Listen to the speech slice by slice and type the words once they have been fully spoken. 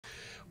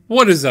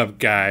What is up,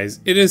 guys?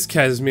 It is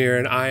Casimir,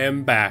 and I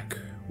am back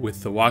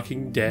with the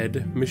Walking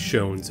Dead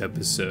Michonne's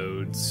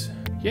episodes.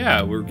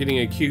 Yeah, we're getting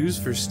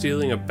accused for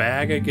stealing a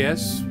bag, I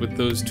guess, with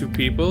those two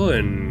people,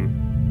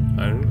 and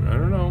I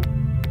don't know.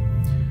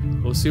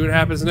 We'll see what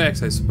happens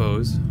next, I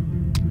suppose.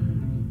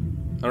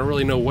 I don't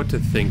really know what to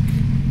think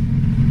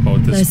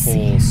about this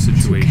whole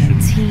situation. 2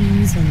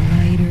 canteens, a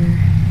lighter,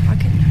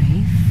 pocket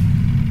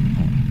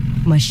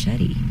knife,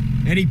 machete.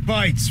 Any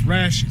bites,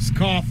 rashes,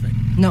 coughing?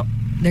 No,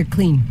 they're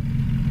clean.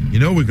 You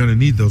know we're gonna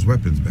need those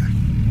weapons back.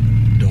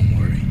 Don't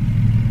worry.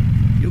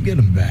 You'll get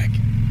them back.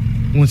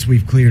 Once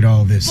we've cleared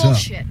all this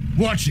Bullshit. up.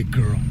 Watch it,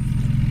 girl.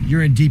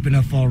 You're in deep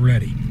enough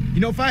already. You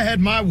know, if I had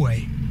my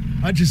way,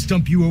 I'd just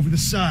dump you over the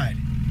side.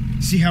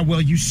 See how well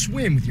you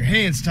swim with your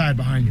hands tied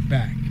behind your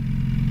back.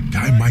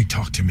 Guy might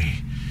talk to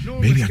me.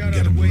 Maybe I can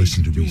get him to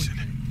listen to reason.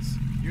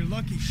 You're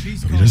lucky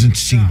she's But he doesn't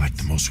seem like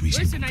the most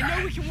reasonable Listen, guy. I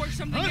know we can work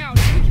something out.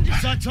 We can just...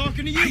 Start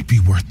talking to you? Might be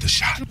worth the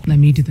shot. Let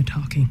me do the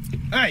talking.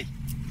 Hey,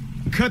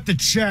 cut the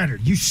chatter.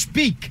 You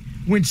speak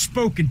when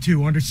spoken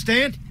to,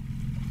 understand?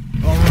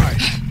 All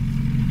right.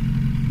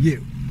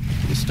 You.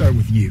 Let's start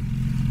with you.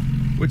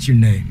 What's your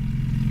name?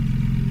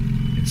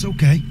 It's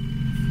okay.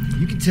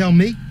 You can tell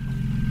me.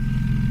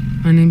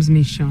 My name's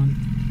Michonne.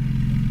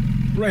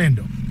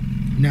 Randall.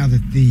 Now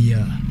that the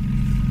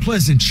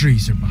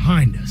pleasantries are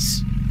behind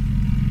us,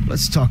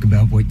 let's talk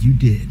about what you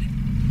did.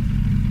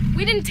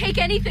 We didn't take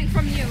anything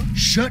from you.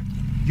 Shut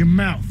your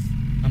mouth.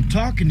 I'm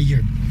talking to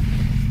your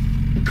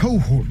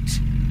cohort.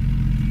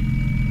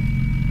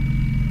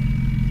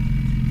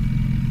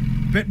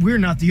 Bet we're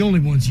not the only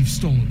ones you've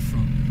stolen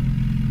from.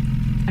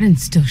 I didn't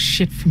steal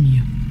shit from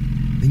you.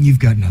 Then you've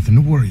got nothing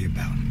to worry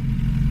about.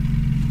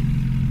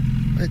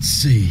 Let's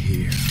see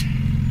here.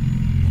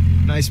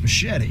 Nice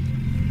machete.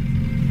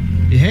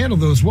 You handle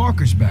those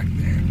walkers back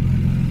there,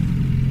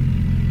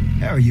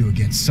 but how are you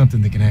against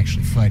something that can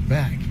actually fight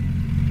back?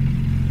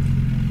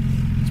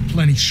 It's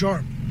plenty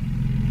sharp.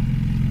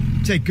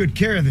 Take good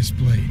care of this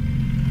blade.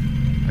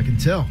 I can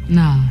tell.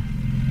 Nah,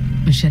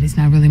 machete's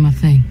not really my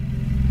thing.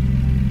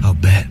 I'll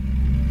bet.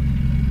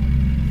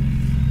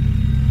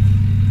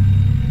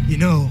 You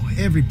know,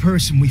 every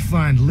person we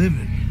find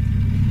living,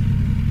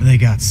 they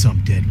got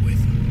some dead with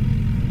them.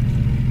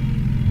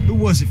 Who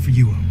was it for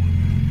you, I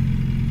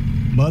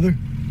wonder? Mother?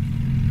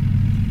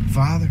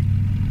 Father?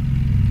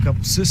 A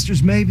couple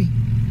sisters, maybe?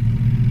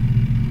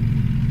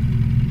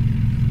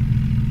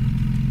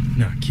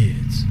 Not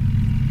kids.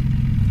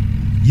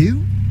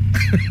 You?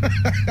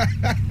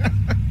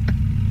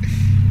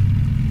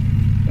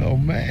 Oh,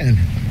 man.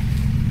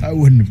 I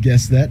wouldn't have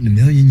guessed that in a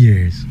million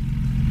years.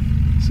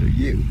 So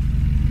you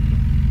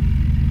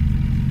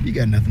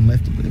got nothing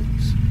left to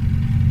lose.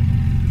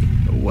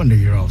 No wonder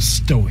you're all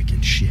stoic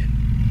and shit.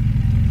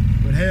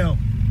 But hell,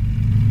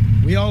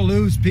 we all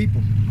lose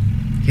people.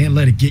 Can't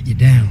let it get you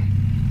down.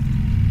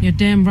 You're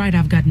damn right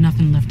I've got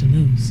nothing left to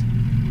lose.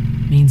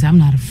 Means I'm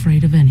not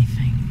afraid of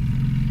anything.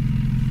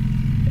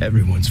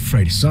 Everyone's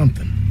afraid of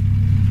something.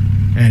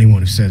 Anyone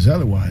who says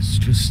otherwise is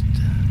just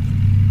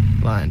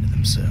lying to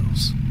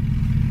themselves.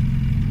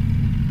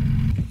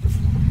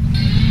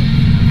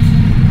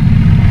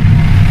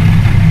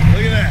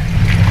 Look at that.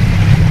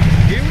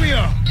 Here we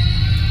are.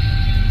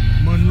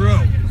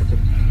 Monroe.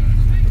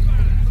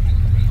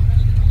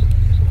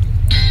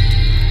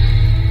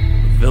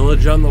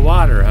 Village on the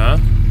water, huh?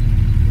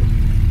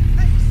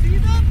 Hey, see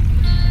them?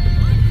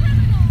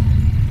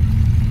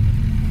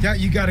 Doubt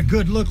you got a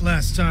good look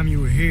last time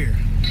you were here.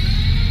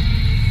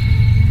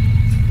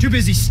 Too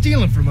busy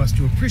stealing from us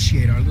to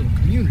appreciate our little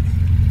community.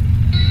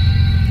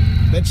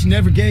 Bet you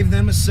never gave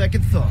them a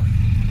second thought.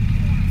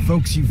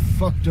 Folks you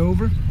fucked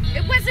over?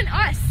 It wasn't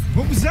us.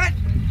 What was that?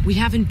 We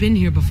haven't been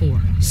here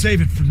before. Save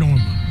it for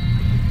Norma.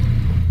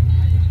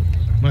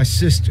 My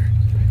sister.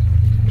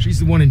 She's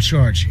the one in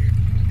charge here.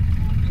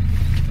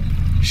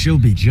 She'll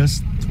be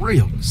just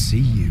thrilled to see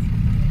you.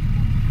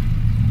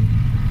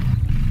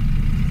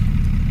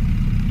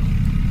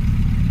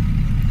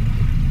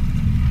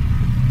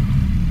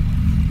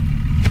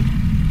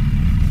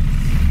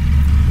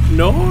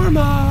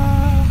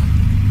 Norma!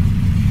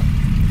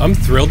 I'm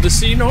thrilled to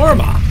see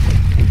Norma.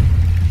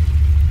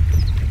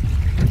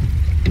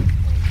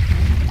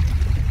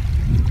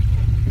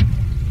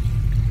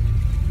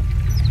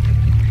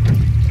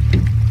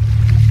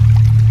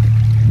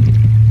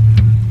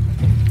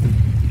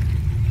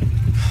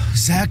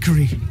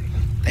 Zachary,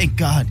 thank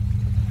God.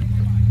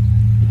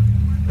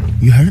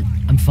 You hurt?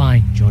 I'm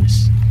fine,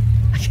 Jonas.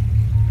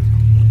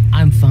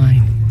 I'm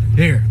fine.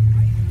 Here,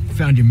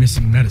 found your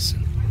missing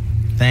medicine.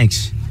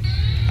 Thanks.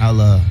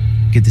 I'll,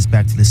 get this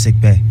back to the sick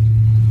bay.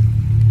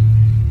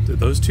 Did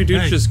those two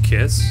dudes Hey. just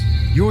kiss?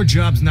 Your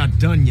job's not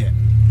done yet.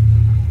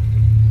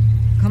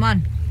 Come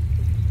on.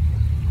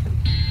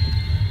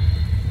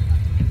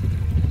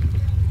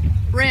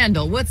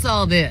 Randall, what's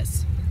all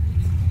this?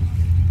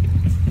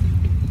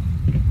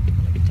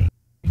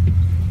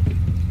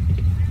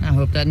 I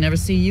hope I'd never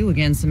see you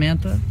again,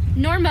 Samantha.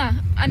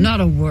 Norma, I'm...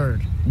 Not a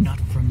word. Not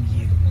from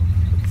you.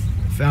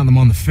 Found them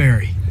on the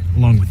ferry,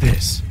 along with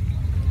this.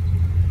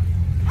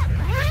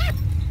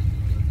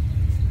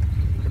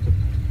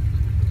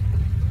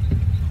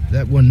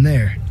 that one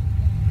there.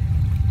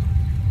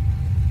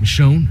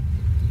 Michonne?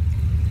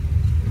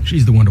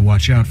 She's the one to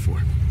watch out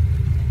for.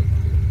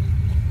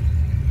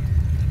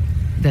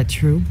 That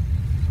true?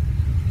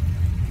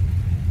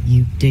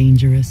 You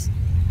dangerous?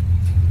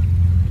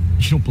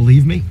 You don't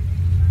believe me?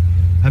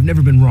 I've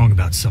never been wrong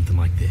about something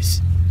like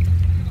this.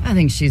 I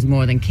think she's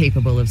more than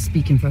capable of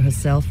speaking for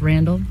herself,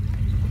 Randall.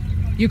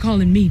 You're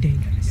calling me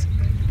dangerous.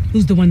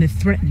 Who's the one that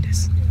threatened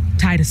us?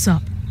 Tied us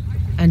up?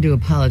 I do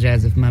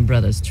apologize if my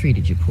brothers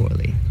treated you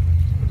poorly.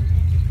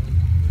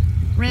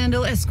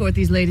 Randall, escort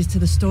these ladies to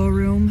the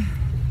storeroom.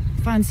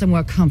 Find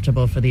somewhere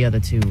comfortable for the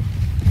other two.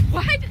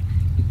 What?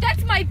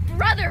 That's my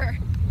brother!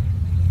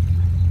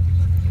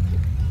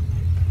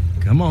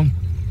 Come on.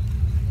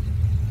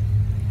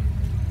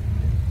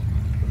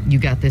 You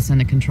got this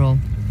under control?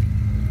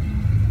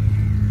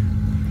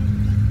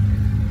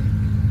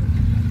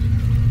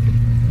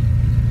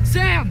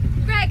 Sam!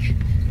 Greg,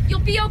 you'll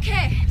be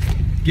okay.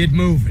 Get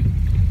moving.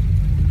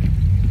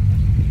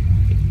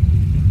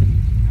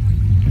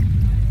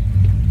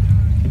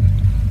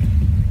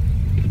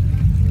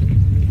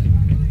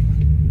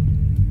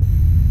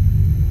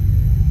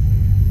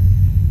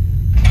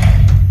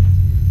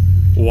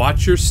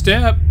 Watch your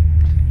step.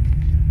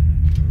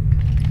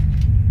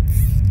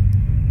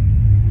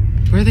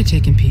 Where are they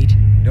taking Pete?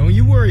 Don't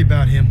you worry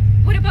about him.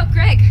 What about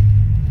Greg?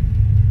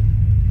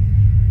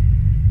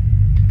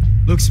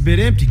 Looks a bit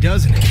empty,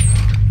 doesn't it?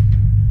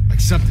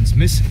 Like something's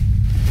missing.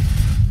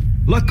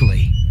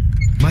 Luckily,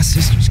 my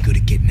sister's good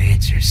at getting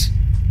answers.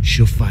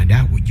 She'll find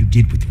out what you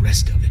did with the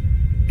rest of it.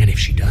 And if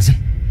she doesn't,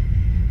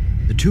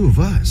 the two of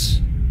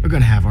us are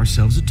gonna have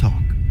ourselves a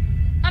talk.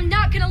 I'm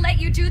not gonna let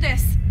you do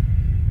this.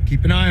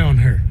 Keep an eye on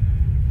her.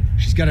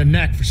 She's got a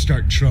knack for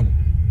starting trouble.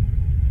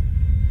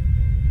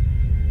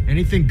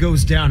 Anything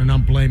goes down and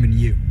I'm blaming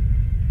you.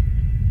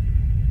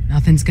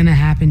 Nothing's gonna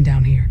happen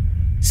down here.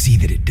 See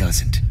that it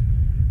doesn't.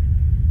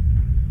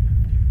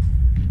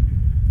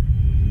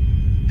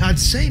 I'd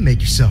say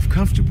make yourself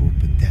comfortable,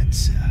 but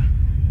that's,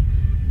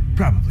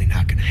 probably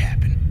not gonna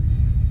happen.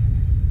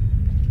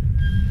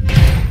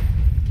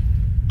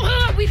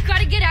 Ugh, we've got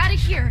to get out of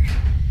here.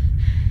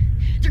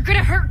 They're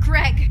gonna hurt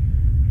Greg.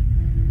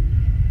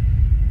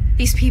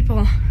 These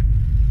people...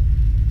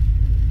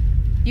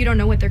 You don't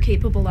know what they're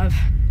capable of.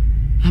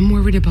 I'm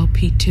worried about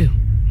Pete too,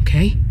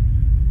 okay?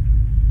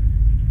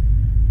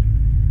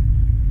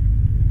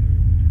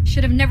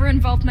 Should have never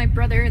involved my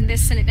brother in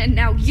this, and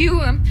now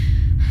you,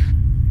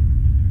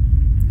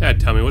 Yeah,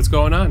 tell me what's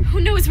going on.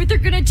 Who knows what they're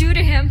gonna do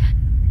to him?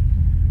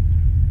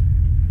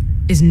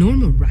 Is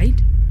Norma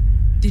right?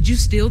 Did you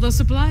steal those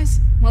supplies?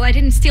 Well, I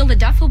didn't steal the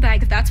duffel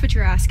bag, if that's what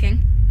you're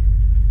asking.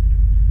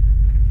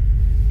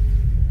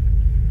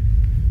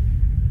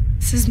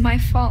 This is my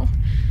fault.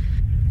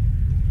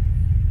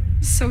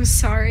 I'm so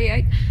sorry.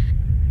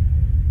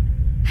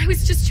 I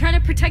was just trying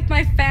to protect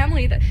my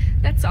family.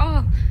 That's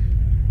all.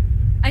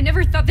 I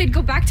never thought they'd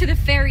go back to the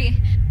ferry.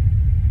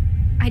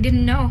 I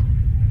didn't know.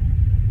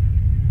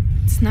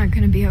 It's not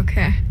gonna be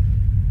okay.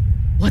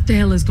 What the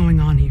hell is going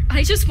on here?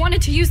 I just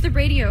wanted to use the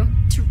radio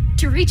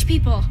to reach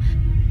people.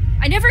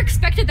 I never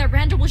expected that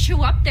Randall will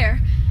show up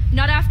there.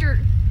 Not after...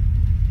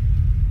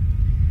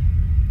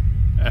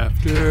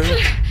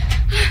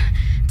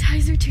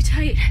 Ties are too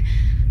tight.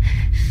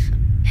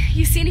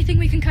 You see anything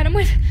we can cut him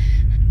with?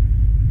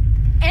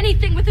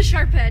 Anything with a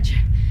sharp edge.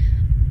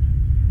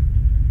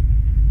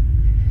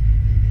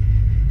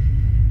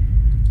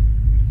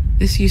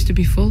 This used to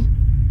be full?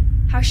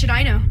 How should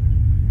I know?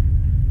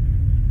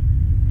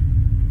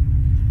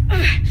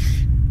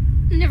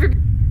 Never...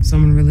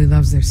 Someone really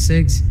loves their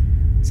cigs.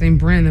 Same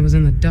brand that was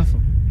in the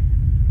duffel.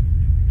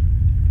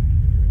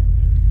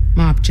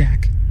 Mop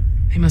Jack.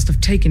 They must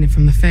have taken it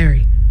from the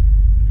ferry.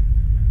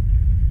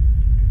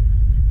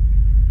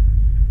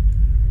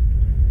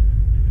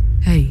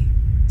 Hey,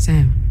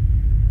 Sam.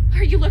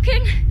 Are you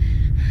looking?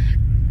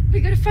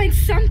 We gotta find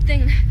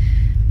something.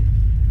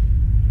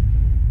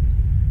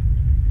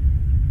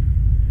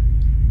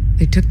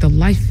 They took the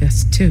life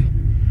vest, too.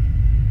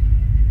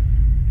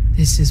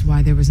 This is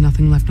why there was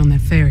nothing left on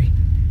that ferry.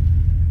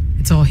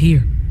 It's all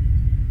here.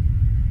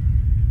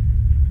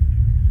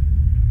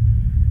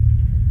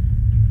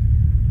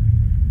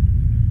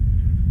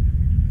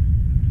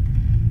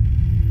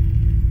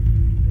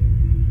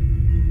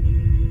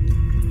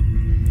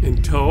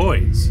 And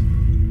toys.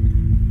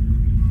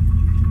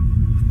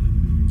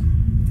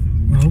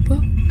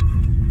 Robo?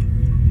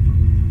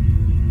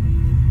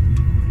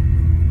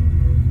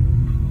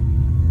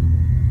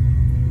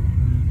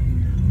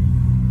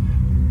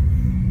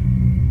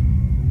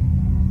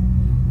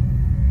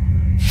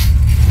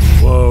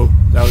 Whoa,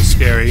 that was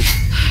scary.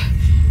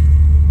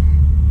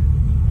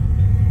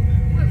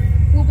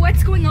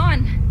 What's going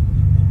on?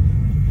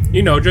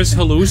 You know, just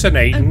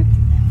hallucinating.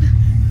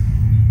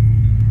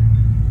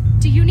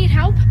 Do you need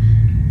help?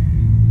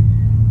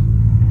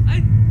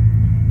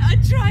 I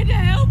tried to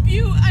help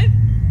you.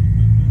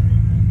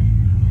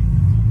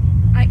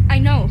 I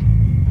know.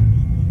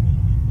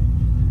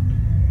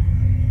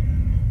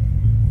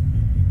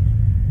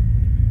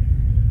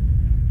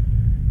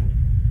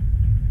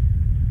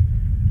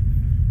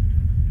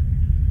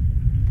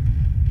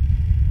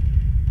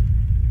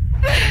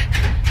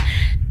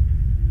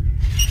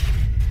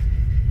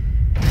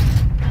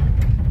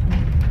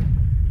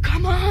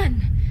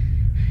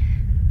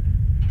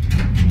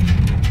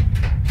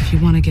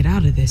 want to get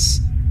out of this,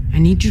 I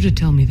need you to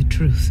tell me the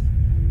truth.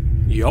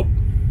 Yup.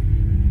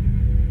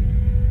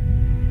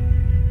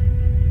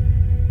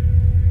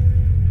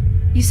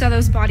 You saw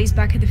those bodies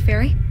back at the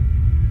ferry?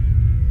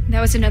 That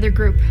was another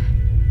group.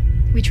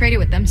 We traded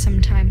with them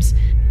sometimes.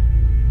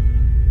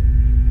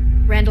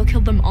 Randall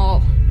killed them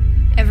all.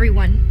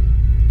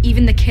 Everyone.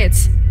 Even the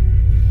kids.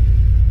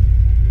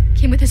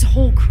 Came with his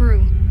whole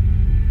crew.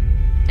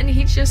 And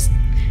he just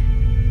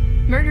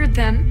murdered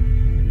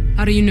them.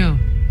 How do you know?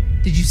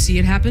 Did you see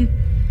it happen?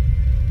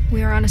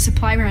 We were on a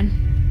supply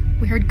run.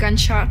 We heard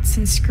gunshots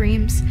and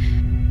screams.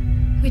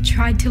 We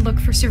tried to look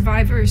for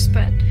survivors,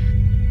 but...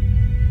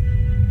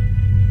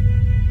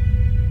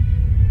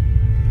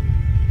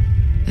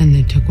 Then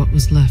they took what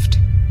was left.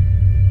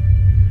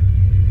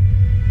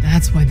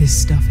 That's why this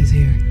stuff is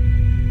here.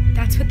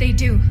 That's what they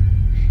do.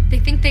 They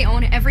think they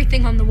own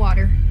everything on the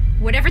water.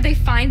 Whatever they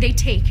find, they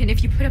take, and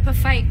if you put up a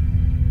fight...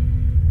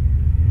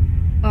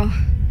 well,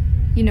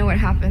 you know what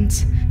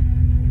happens.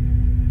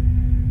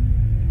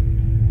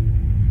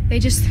 They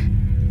just...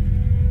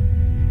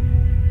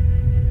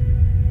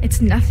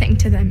 it's nothing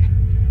to them.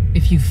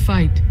 If you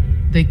fight,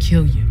 they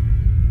kill you.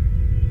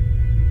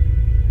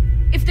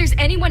 If there's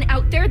anyone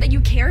out there that you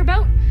care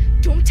about,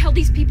 don't tell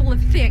these people a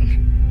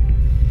thing.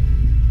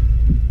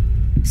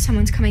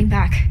 Someone's coming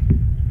back.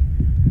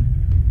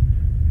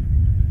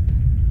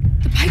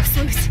 The pipe's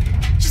loose.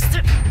 Just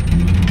a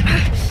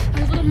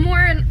little more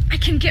and I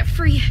can get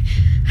free.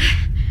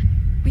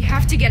 We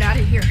have to get out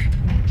of here.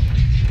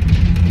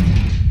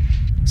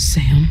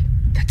 Sam,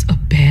 that's a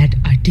bad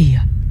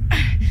idea.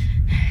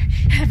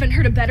 Haven't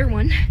heard a better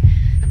one.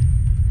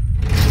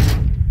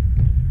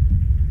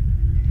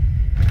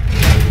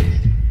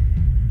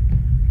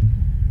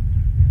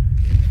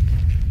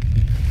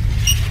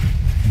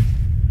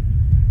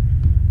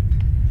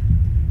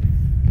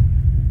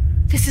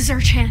 This is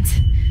our chance.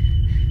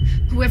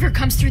 Whoever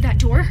comes through that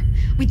door,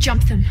 we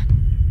jump them.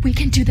 We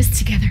can do this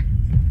together.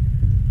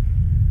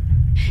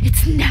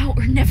 It's now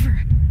or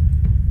never.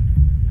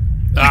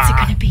 What's it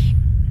gonna be?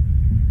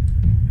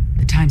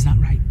 The time's not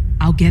right.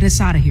 I'll get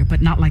us out of here,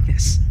 but not like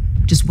this.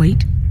 Just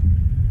wait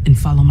and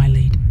follow my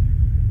lead.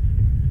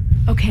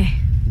 Okay,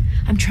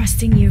 I'm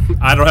trusting you.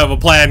 I don't have a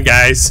plan,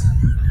 guys.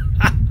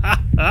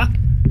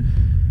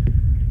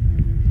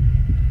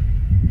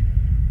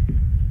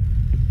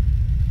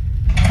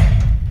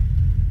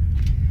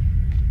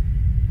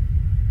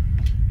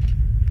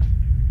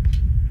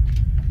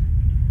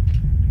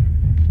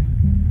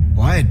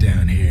 Quiet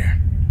down here.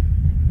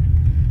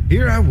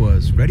 Here I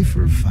was, ready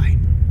for a fight.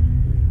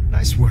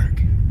 Nice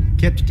work.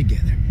 Kept it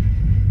together.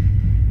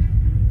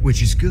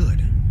 Which is good,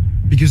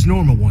 because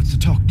Norma wants to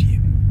talk to you.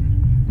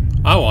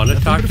 I want to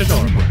talk to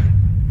Norma.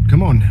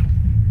 Come on now.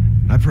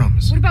 I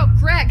promise. What about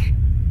Greg?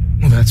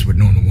 Well, that's what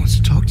Norma wants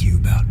to talk to you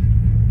about.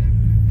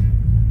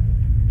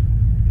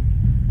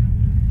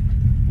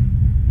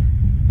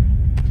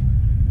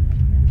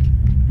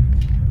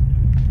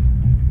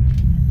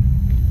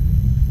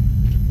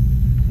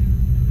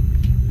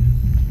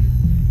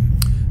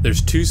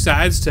 There's two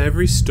sides to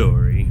every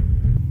story.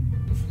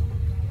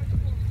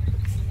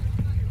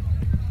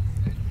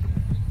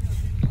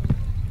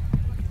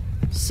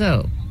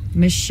 So,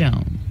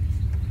 Michonne.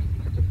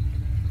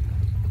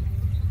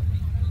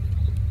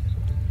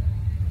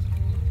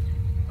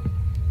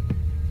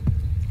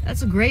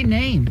 That's a great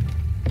name.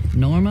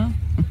 Norma?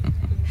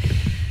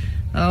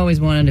 I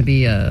always wanted to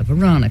be a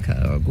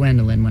Veronica or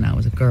Gwendolyn when I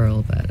was a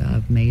girl, but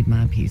I've made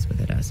my peace with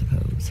it, I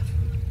suppose.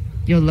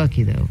 You're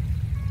lucky, though.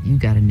 You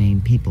got a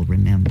name people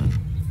remember.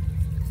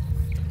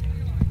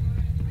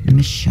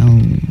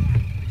 Michonne.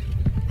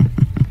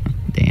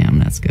 Damn,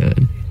 that's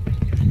good.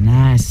 A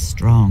nice,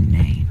 strong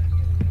name.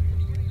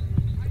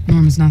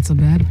 Norma's not so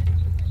bad.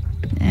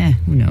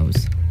 Who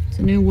knows? It's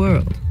a new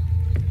world.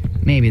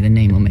 Maybe the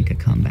name will make a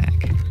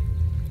comeback.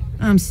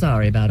 I'm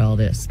sorry about all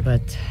this,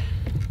 but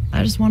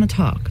I just want to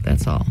talk,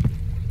 that's all.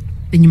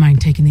 Then you mind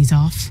taking these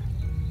off?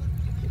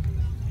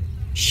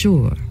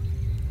 Sure,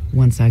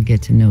 once I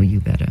get to know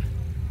you better.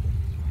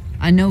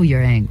 I know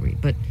you're angry,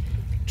 but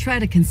try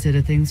to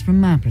consider things from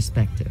my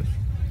perspective.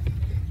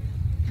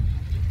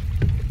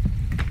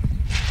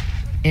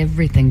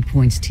 Everything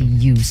points to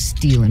you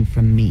stealing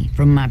from me,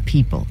 from my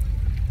people.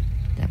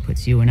 That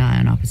puts you and I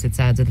on opposite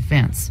sides of the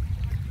fence.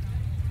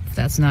 If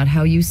that's not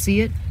how you see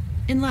it,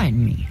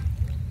 enlighten me.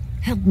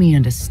 Help me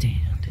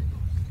understand.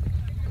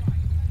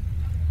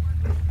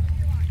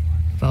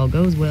 If all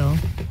goes well,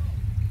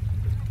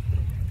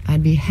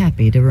 I'd be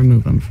happy to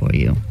remove them for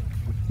you.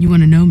 You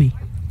want to know me?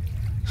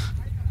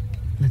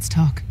 Let's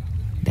talk.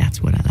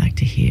 That's what I like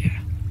to hear.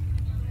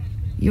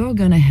 You're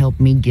gonna help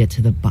me get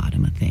to the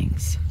bottom of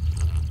things.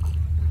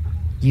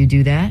 You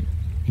do that,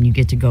 and you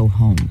get to go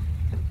home.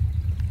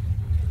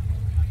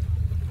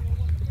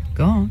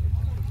 Go on.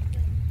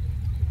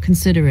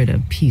 Consider it a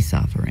peace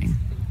offering.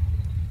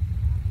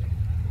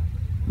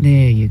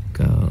 There you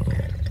go.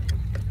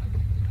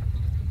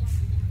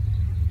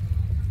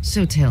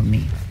 So tell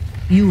me,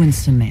 you and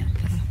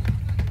Samantha,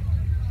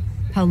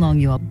 how long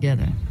you all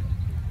together?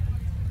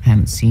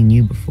 Haven't seen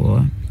you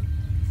before,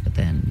 but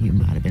but then you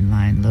might have been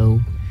lying low.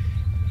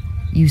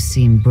 You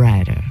seem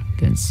brighter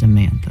than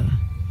Samantha.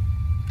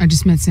 I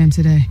just met Sam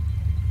today.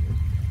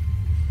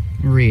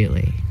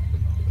 Really?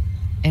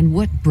 And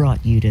what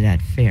brought you to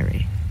that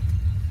ferry?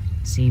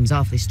 Seems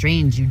awfully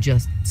strange you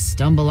just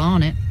stumble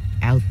on it,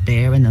 out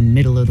there in the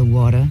middle of the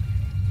water.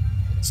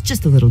 It's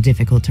just a little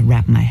difficult to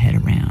wrap my head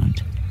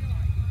around.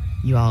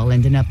 You all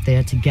ending up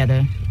there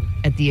together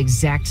at the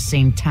exact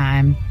same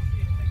time?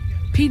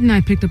 Pete and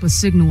I picked up a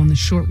signal on the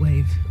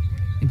shortwave.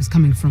 It was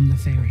coming from the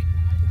ferry.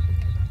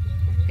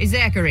 Hey,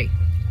 Zachary.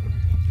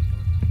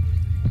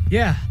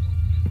 Yeah.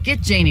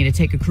 Get Janie to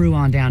take a crew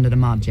on down to the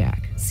mob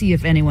jack. See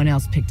if anyone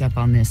else picked up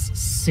on this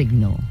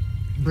signal.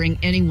 Bring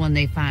anyone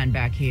they find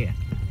back here.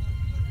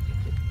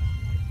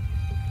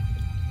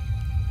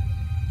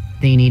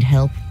 They need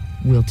help,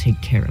 we'll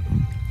take care of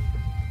them.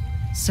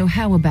 So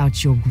how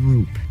about your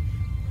group?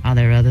 Are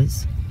there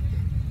others?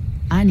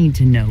 I need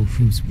to know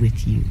who's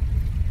with you.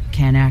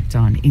 Can't act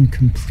on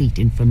incomplete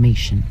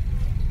information.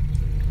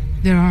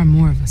 There are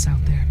more of us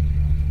out there.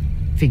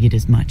 Figured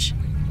as much.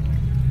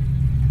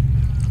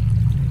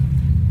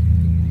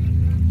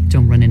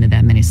 Don't run into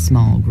that many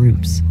small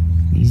groups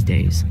these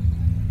days.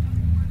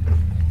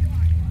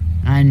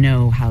 I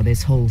know how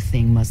this whole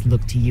thing must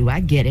look to you, I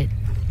get it.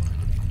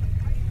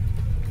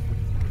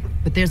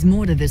 But there's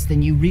more to this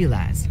than you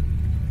realize.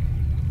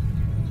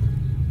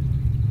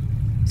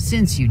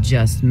 Since you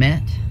just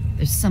met,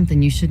 there's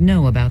something you should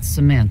know about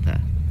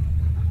Samantha.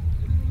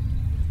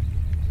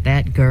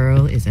 That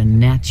girl is a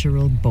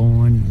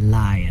natural-born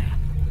liar.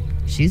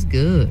 She's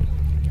good.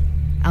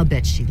 I'll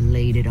bet she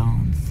laid it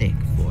on thick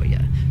for you.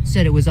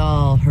 Said it was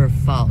all her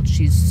fault.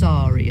 She's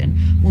sorry,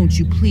 and won't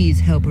you please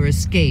help her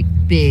escape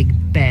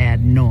big,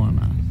 bad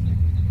Norma?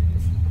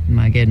 Am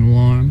I getting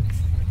warm?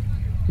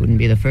 Wouldn't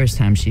be the first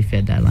time she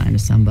fed that line to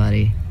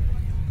somebody.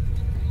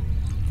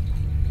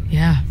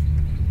 Yeah.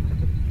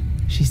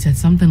 She said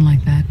something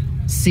like that.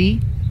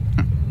 See?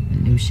 I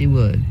knew she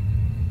would.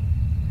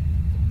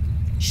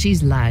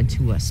 She's lied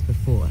to us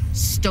before.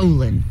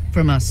 Stolen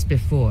from us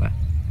before.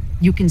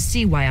 You can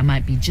see why I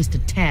might be just a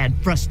tad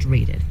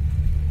frustrated.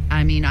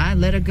 I mean, I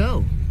let her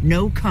go.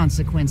 No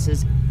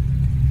consequences.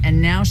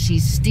 And now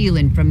she's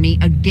stealing from me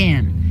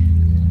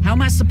again. How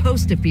am I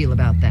supposed to feel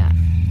about that?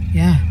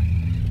 Yeah,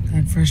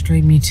 that'd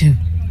frustrate me too.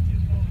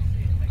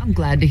 I'm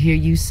glad to hear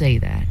you say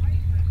that.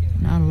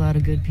 Not a lot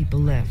of good people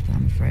left,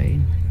 I'm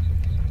afraid.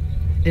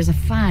 There's a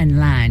fine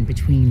line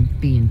between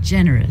being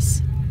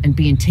generous and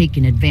being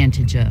taken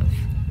advantage of.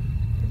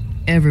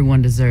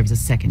 Everyone deserves a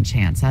second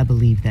chance, I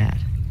believe that.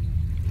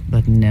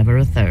 But never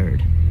a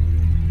third.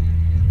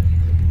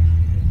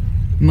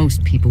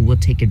 Most people will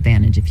take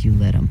advantage if you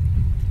let them.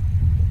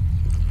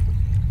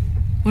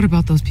 What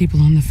about those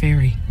people on the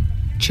ferry?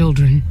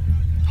 Children,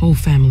 whole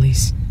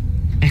families,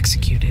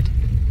 executed.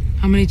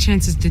 How many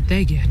chances did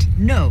they get?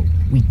 No,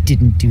 we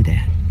didn't do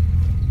that.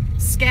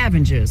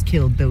 Scavengers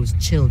killed those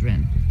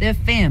children, their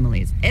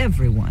families,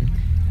 everyone.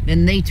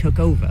 Then they took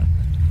over.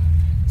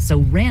 So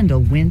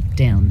Randall went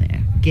down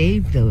there,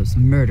 gave those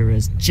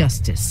murderers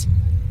justice,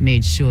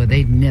 made sure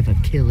they'd never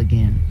kill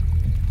again.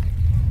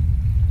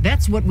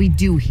 That's what we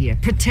do here,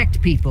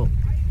 protect people.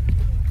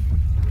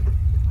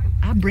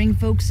 I bring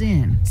folks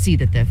in, see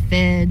that they're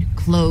fed,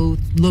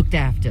 clothed, looked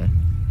after.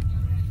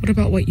 What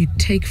about what you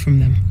take from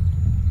them?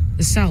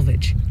 The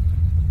salvage?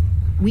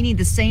 We need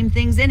the same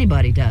things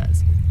anybody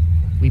does.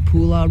 We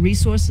pool our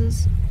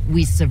resources,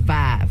 we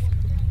survive.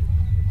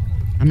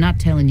 I'm not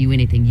telling you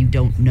anything you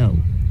don't know.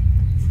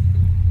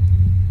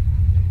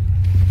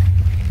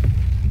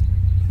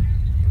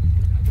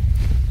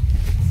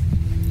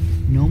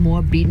 No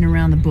more beating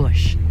around the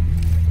bush.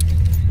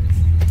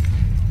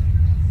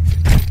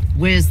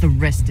 Where's the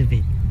rest of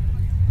it?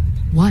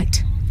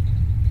 What?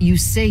 You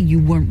say you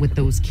weren't with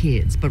those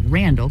kids, but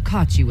Randall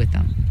caught you with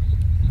them.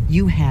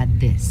 You had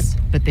this,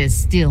 but there's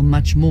still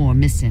much more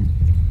missing.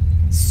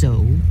 So,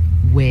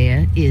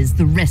 where is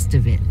the rest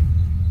of it?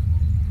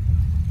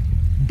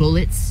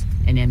 Bullets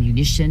and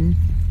ammunition,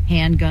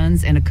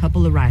 handguns, and a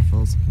couple of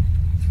rifles.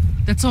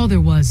 That's all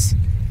there was.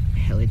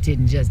 Hell, it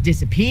didn't just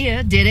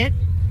disappear, did it?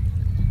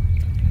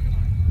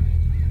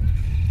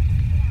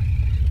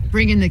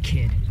 Bring in the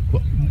kid.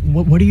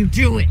 What do you...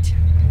 Do it!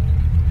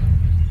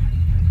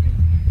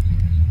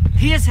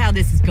 Here's how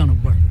this is gonna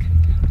work.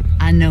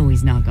 I know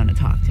he's not gonna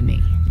talk to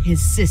me.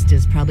 His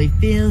sisters probably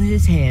fill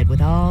his head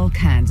with all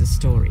kinds of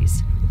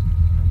stories.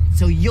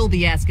 So you'll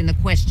be asking the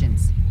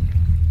questions.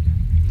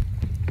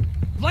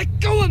 Let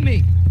go of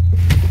me!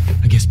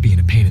 I guess being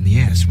a pain in the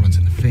ass runs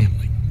in the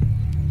family.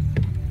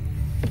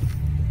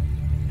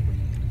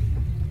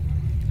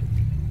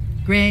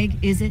 Greg,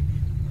 is it?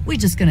 We're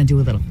just gonna do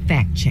a little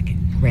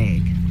fact-checking,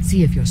 Greg.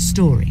 See if your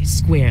story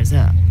squares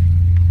up.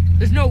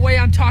 There's no way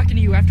I'm talking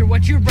to you after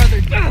what your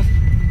brother... Ugh!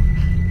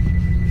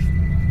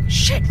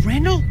 Shit,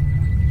 Randall!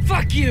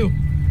 Fuck you!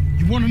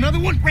 You want another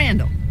one?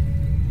 Randall,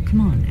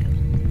 come on now.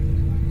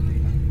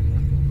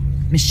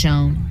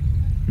 Michonne,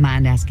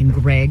 mind asking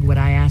Greg what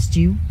I asked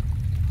you?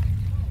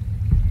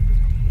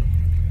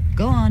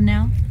 Go on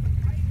now.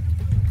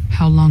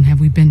 How long have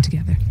we been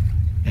together?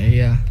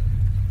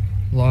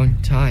 Long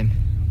time.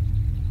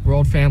 We're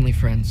old family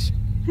friends.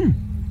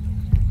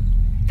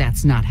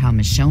 That's not how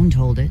Michonne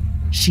told it.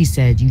 She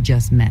said you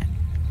just met.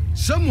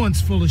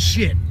 Someone's full of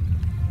shit.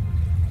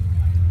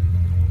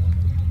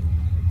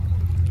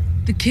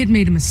 The kid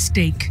made a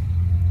mistake.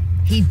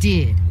 He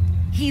did.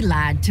 He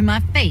lied to my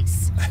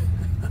face.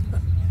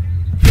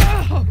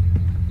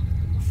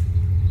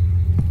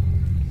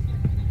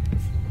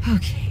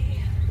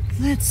 Okay,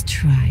 let's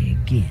try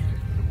again.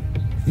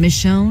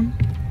 Michonne,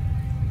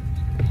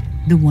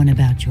 the one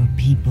about your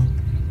people.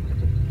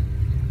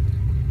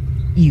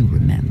 You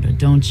remember,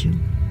 don't you?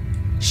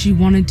 She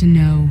wanted to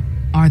know,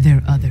 are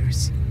there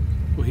others?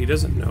 Well, he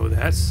doesn't know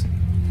that.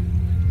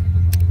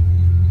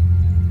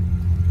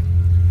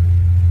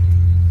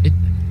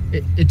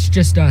 It's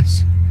just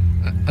us.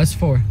 Us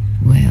four.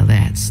 Well,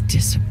 that's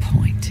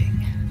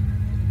disappointing.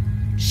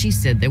 She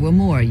said there were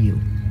more of you.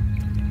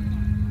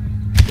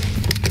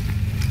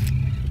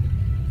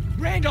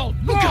 Randall,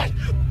 look out!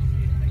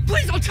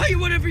 Please, I'll tell you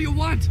whatever you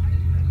want.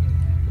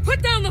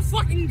 Put down the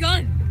fucking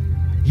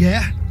gun.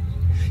 Yeah?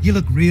 You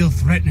look real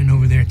threatening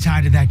over there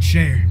tied to that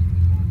chair.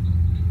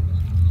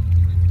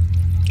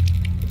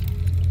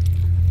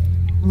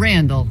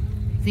 Randall,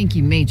 I think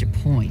you made your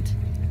point.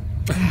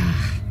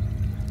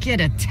 Get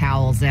a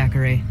towel,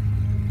 Zachary.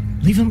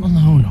 Leave him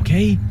alone,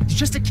 okay? He's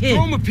just a kid.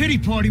 Throw him a pity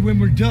party when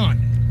we're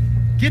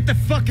done. Get the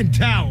fucking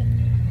towel.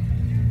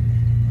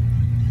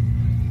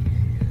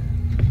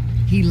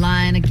 He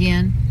lying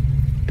again?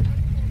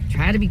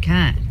 Try to be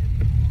kind.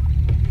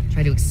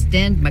 Try to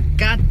extend my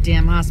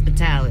goddamn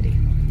hospitality.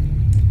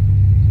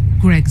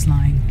 Greg's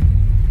lying.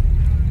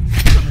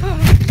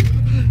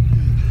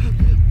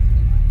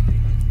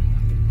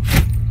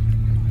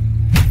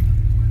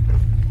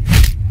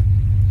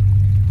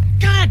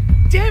 God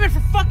damn it,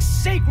 for fuck's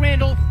sake,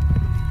 Randall!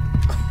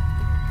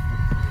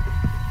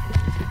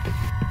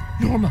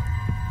 Norma,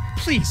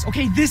 please,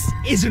 okay, this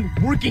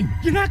isn't working.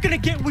 You're not gonna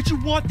get what you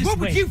want this way. What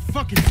would you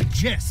fucking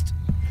suggest?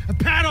 A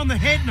pat on the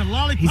head and a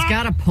lollipop? He's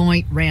got a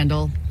point,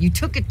 Randall. You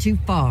took it too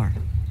far.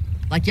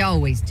 Like you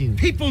always do.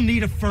 People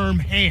need a firm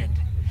hand.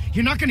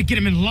 You're not gonna get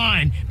him in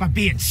line by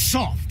being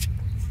soft.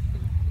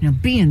 Now,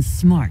 being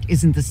smart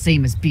isn't the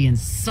same as being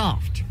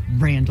soft,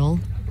 Randall.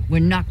 We're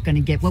not gonna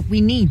get what we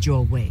need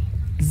your way.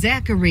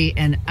 Zachary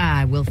and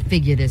I will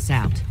figure this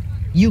out.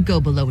 You go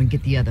below and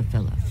get the other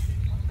fella.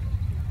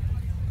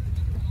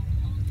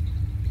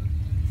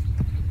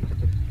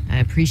 I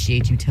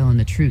appreciate you telling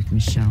the truth,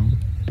 Michonne.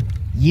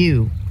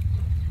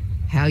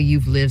 How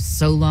you've lived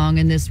so long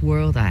in this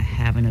world, I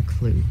haven't a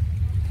clue.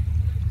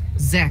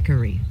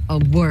 Zachary, a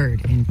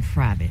word in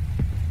private.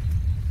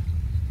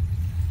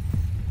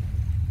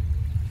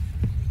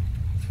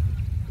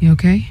 You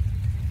okay?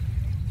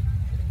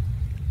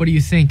 What do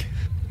you think?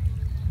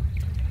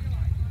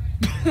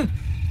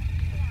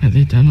 Are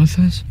they done with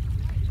us?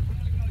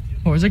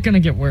 Or is it gonna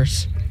get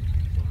worse?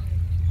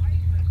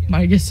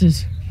 My guess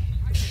is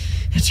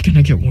it's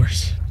gonna get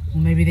worse.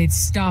 Well, maybe they'd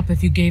stop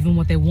if you gave them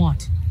what they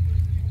want.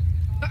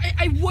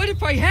 I would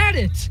if I had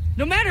it.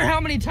 No matter how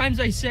many times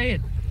I say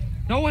it.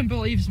 No one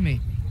believes me.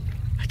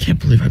 I can't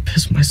believe I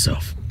pissed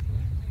myself.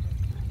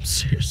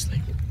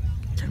 Seriously.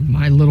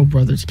 My little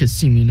brothers could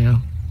see me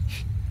now.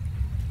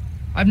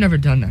 I've never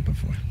done that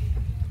before.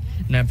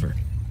 Never.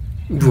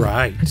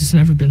 Right. I just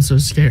never been so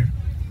scared.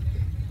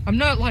 I'm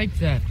not like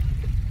that.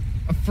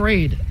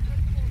 Afraid.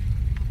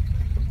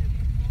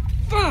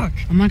 Fuck!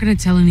 I'm not gonna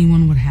tell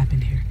anyone what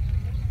happened here.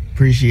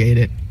 Appreciate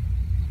it.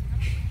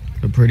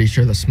 I'm pretty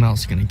sure the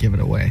smell's gonna give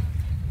it away.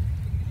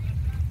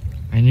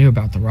 I knew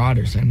about the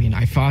rotters. I mean,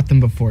 I fought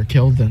them before,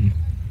 killed them.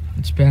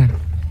 It's bad.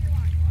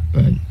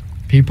 But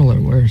people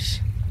are worse,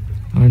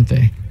 aren't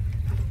they?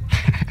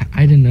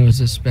 I didn't know it was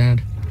this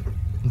bad.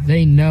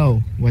 They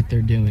know what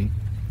they're doing.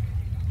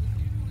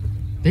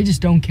 They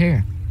just don't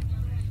care.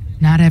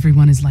 Not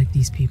everyone is like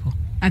these people.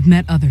 I've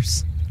met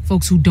others.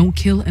 Folks who don't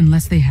kill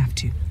unless they have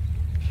to.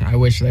 I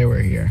wish they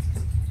were here.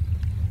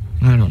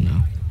 I don't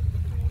know.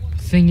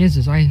 The thing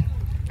is I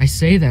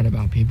say that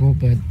about people,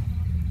 but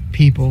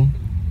people,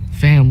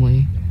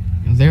 family,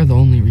 they're the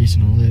only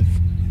reason to live.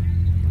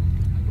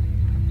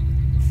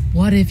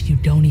 What if you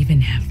don't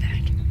even have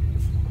that?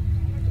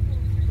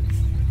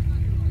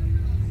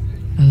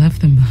 I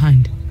left them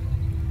behind.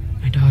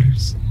 My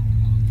daughters.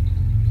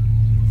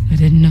 I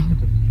didn't know.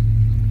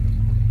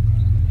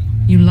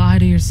 You lie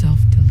to yourself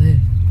to live,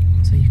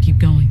 so you keep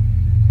going.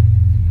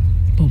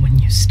 But when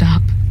you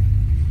stop,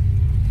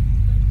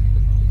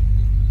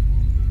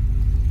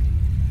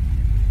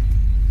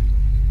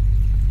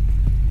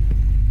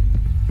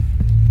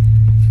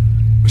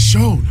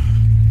 Michonne!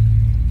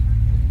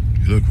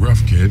 You look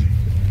rough, kid.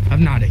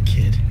 I'm not a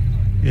kid.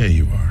 Yeah,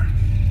 you are.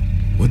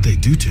 What'd they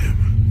do to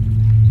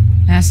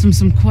him? ask them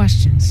some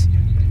questions.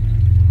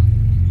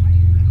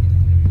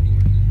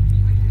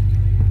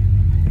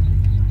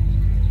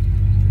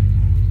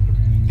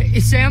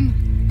 Is Sam?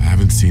 I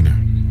haven't seen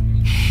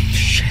her.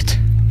 Shit.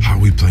 How are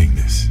we playing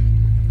this?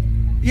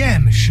 Yeah,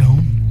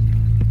 Michonne.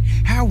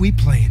 How are we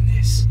playing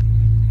this?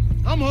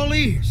 I'm all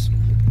ears.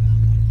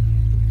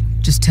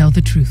 Just tell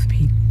the truth,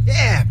 Pete.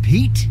 Yeah,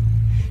 Pete.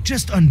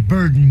 Just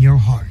unburden your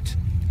heart.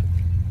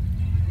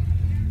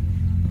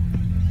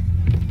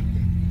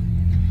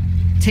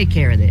 Take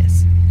care of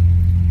this.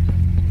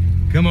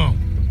 Come on.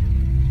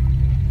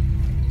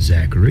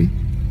 Zachary?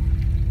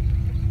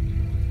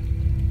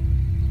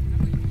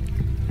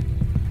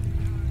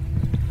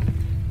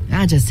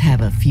 I just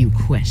have a few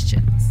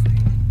questions.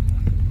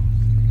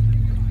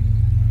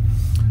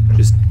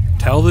 Just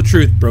tell the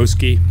truth,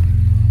 broski.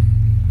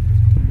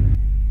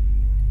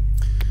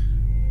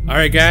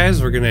 Alright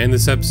guys, we're gonna end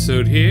this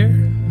episode here.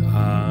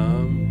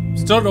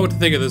 Still don't know what to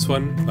think of this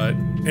one, but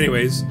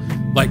anyways,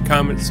 like,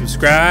 comment,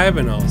 subscribe,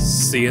 and I'll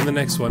see you in the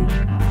next one.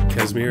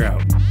 Casimir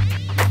out.